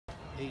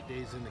8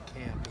 days into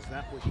camp, is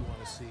that what you want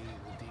to see,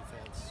 the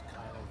defense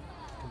kind of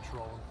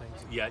controlling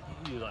things? Yeah,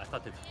 I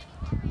thought they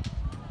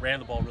ran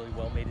the ball really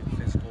well, made it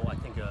physical. I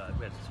think we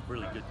had some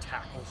really good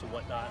tackles and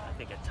whatnot. I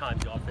think at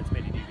times the offense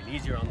made it even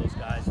easier on those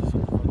guys with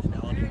some of the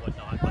functionality and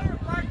whatnot.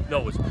 But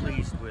no, was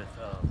pleased with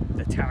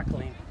the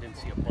tackling. Didn't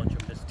see a bunch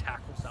of missed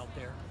tackles out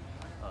there.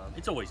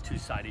 It's always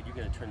two-sided. You're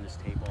going to turn this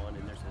tape on,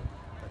 and there's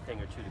a thing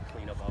or two to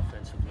clean up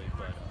offensively.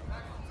 But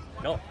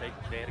no,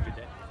 they had a good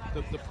day.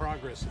 The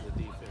progress of the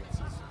defense,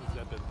 has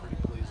that been pretty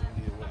pleasing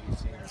to you, what you've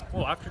seen?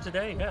 Well, after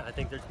today, yeah, I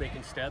think they're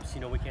making steps.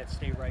 We can't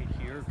stay right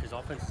here because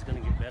offense is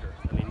going to get better.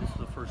 I mean, this is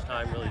the first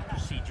time really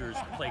procedures,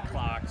 play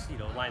clocks,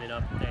 lining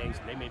up and things,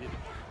 and they made it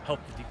help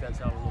the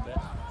defense out a little bit.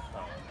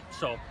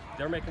 So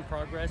they're making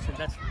progress, and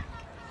that's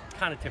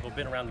kind of typical.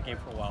 Been around the game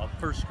for a while.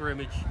 First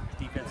scrimmage,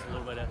 defense a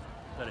little bit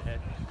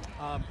ahead.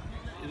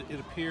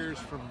 It appears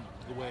from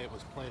the way it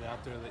was played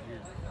out there that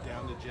you're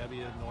down to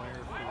Jebby and Neuer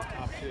for the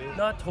top two?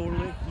 Not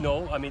totally,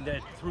 no. I mean,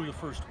 through the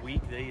first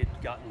week, they had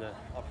gotten the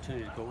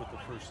opportunity to go with the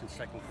first and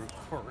second group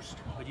first,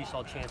 but you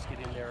saw Chance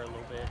get in there a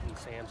little bit, and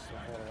Sam's still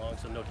going along,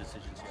 so no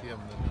decisions yet.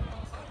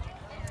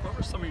 What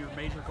were some of your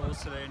major goals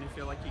today, and you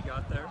feel like you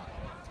got there?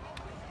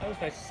 It was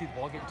nice to see the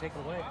ball getting taken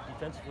away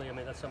defensively. I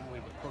mean, that's something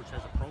we've approached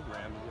as a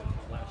program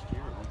from last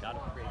year. We got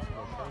to create some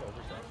more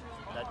turnovers.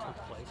 That took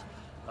place.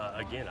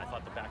 Again, I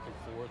thought the back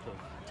and forth of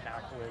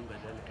tackling, but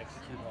then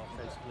executing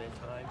offensively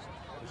at times.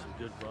 There's some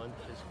good run,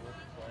 physical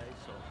play,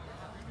 so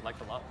I liked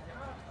a lot.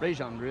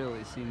 Rajon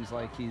really seems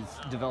like he's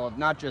developed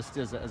not just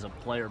as a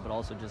player, but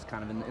also just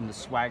kind of in the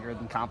swagger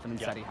and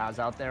confidence that he has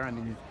out there. I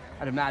mean,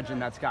 I'd imagine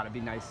that's got to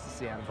be nice to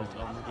see out of his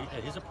development.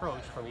 His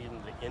approach from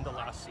even the end of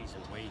last season,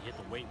 the way he hit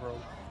the weight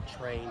room,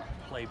 trained,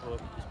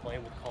 playbook, he's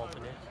playing with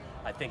confidence.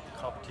 I think the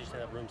competition in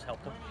that room's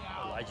helped him.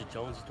 Elijah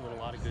Jones is doing a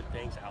lot of good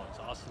things. Alex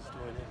Austin's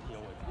doing it.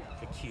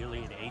 With Keely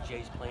and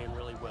AJ's playing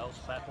really well.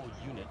 So that whole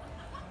unit,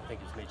 I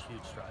think, has made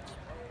huge strides.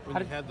 When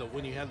you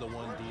had the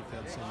one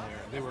defense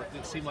in there,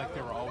 it seemed like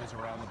they were always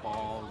around the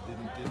ball.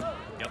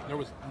 There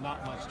was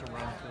not much to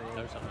run through.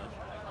 There's not much.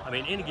 I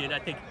mean, and again, I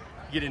think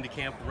get into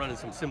camp running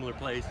some similar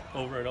plays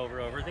over and over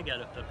and over. They got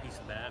a piece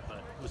of that,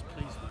 but was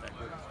pleased with that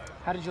group.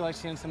 How did you like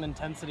seeing some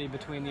intensity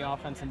between the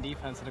offense and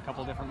defense at a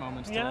couple different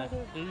moments today?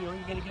 Yeah, you're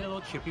going to get a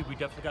little chippy. We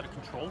definitely got to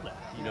control that.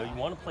 You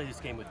want to play this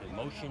game with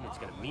emotion. It's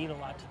going to mean a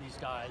lot to these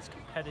guys,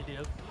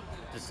 competitive.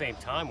 At the same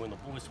time, when the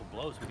whistle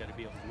blows, we got to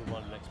be able to move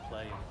on to the next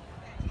play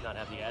and not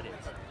have the add-ins.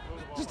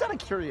 Just out of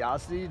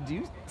curiosity, do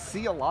you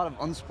see a lot of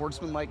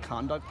unsportsmanlike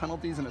conduct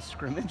penalties in a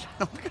scrimmage? I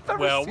don't think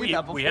I've ever seen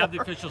that before. We have the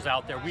officials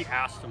out there. We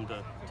asked them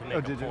to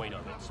make a point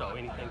of it. So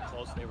anything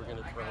close they were going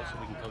to throw so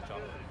we can coach off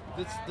of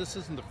it. This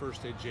isn't the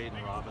first day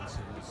Jaden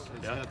Robinson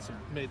has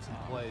made some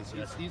plays.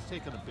 He's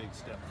taken a big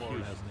step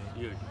forward, hasn't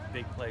he?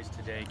 Big plays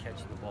today,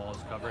 catching the ball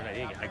is covered.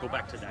 I go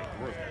back to that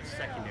group, that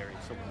secondary,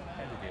 so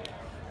competitive.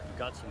 We've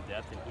got some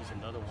depth, and he's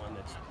another one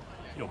that's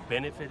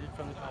benefited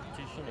from the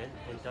competition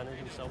and done it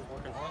himself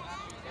working hard.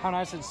 How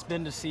nice it's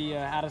been to see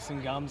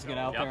Addison Gums get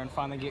out there and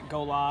finally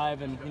go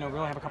live and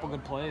really have a couple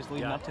good plays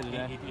leading up to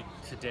today. He did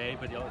today,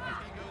 but he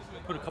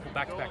put a couple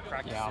back-to-back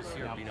practices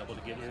here, being able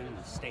to get in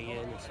and stay in,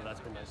 and so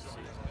that's been nice to see.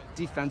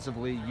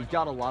 Defensively, you've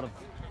got a lot of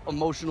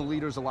emotional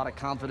leaders, a lot of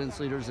confidence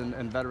leaders,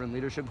 and veteran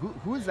leadership.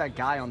 Who is that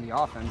guy on the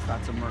offense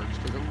that's emerged?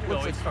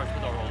 It starts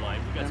with our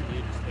O-line. We've got some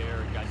leaders there,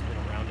 and guys have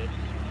been around it.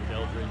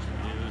 Eldridge,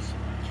 News,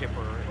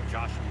 Kipper, and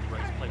Joshua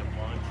Bryce played a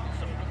bunch,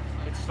 so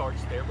it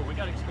starts there. But we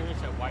got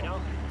experience at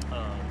wideout,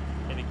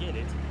 and again,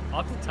 it's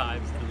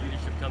oftentimes the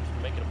leadership comes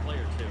from making a play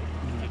or two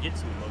to get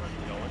some emotion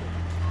going.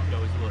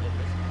 And, it's a little hit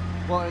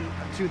miss. Well, and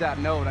to that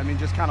note, I mean,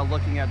 just kind of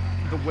looking at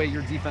the way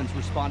your defense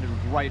responded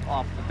right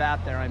off the bat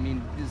there, I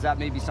mean, is that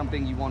maybe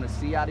something you want to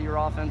see out of your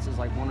offense? Is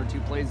like 1 or 2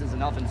 plays is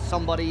enough, and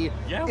somebody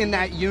in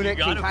that unit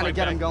can kind of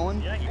get them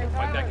going? Yeah, you can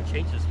fight back and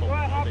change this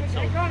moment a little bit.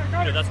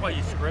 So, that's why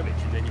you scrimmage,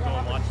 and then you go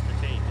and watch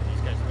the tape, and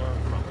these guys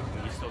learn from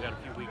it. We still got a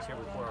few weeks here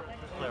before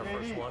we play our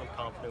first one. I'm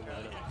confident we're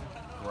going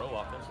to grow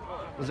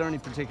offensively. Was there any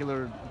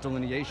particular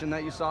delineation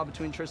that you saw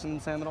between Tristan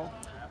and Sam at all?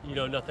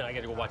 Nothing. I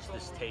got to go watch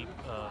this tape.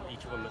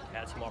 Each of them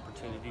had some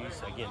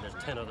opportunities. Again, there's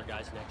 10 other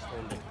guys next to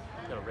them that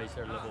got to raise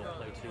their level of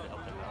play too to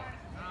help them out.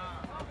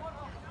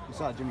 You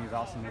saw Jimmy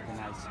Ralston make a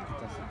nice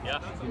contested. Yeah.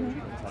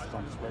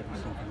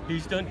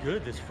 He's done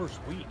good this first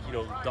week.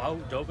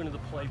 Dove into the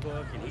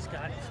playbook, and he's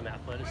got some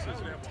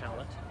athleticism and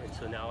talent. And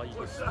so now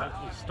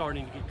he's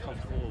starting to get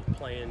comfortable with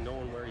playing,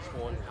 knowing where he's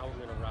going, how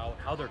we're going to route,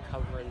 how they're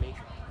covering me.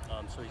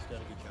 So he's done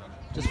a good job.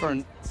 Just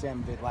for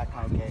Sam did like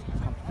kind of get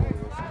comfortable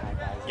with those kind of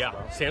guys. Yeah,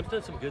 well. Sam's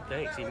done some good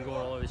things, even going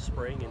all the way to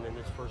spring and then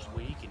this first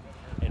week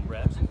and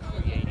reps and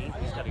creating.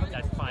 He's got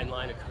that fine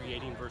line of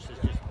creating versus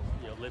just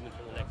living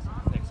for the next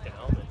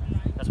down.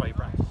 And that's why he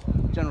practices.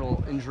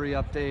 General injury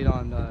update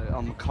on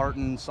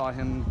McCartan. Saw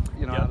him,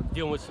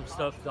 dealing with some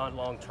stuff, not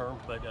long term,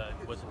 but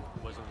wasn't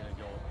going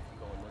to go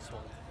in this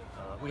one.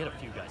 We had a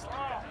few guys like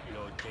that.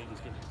 Jaden's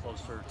getting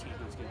closer,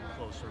 Tegan's getting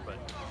closer, but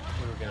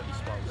we were going to be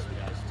smart with some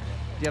guys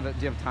today.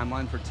 Do you have a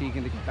timeline for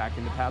Tegan to get back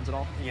into pads at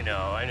all?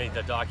 I need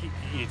the doc.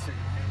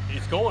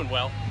 It's going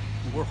well.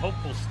 We're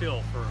hopeful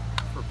still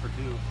for for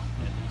Purdue.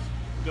 At least.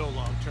 No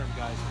long-term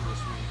guys for this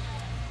week.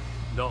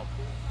 No,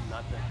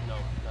 not that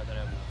I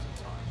have.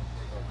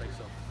 I don't think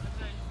so.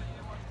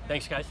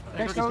 Thanks, guys.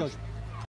 Thanks, Coach.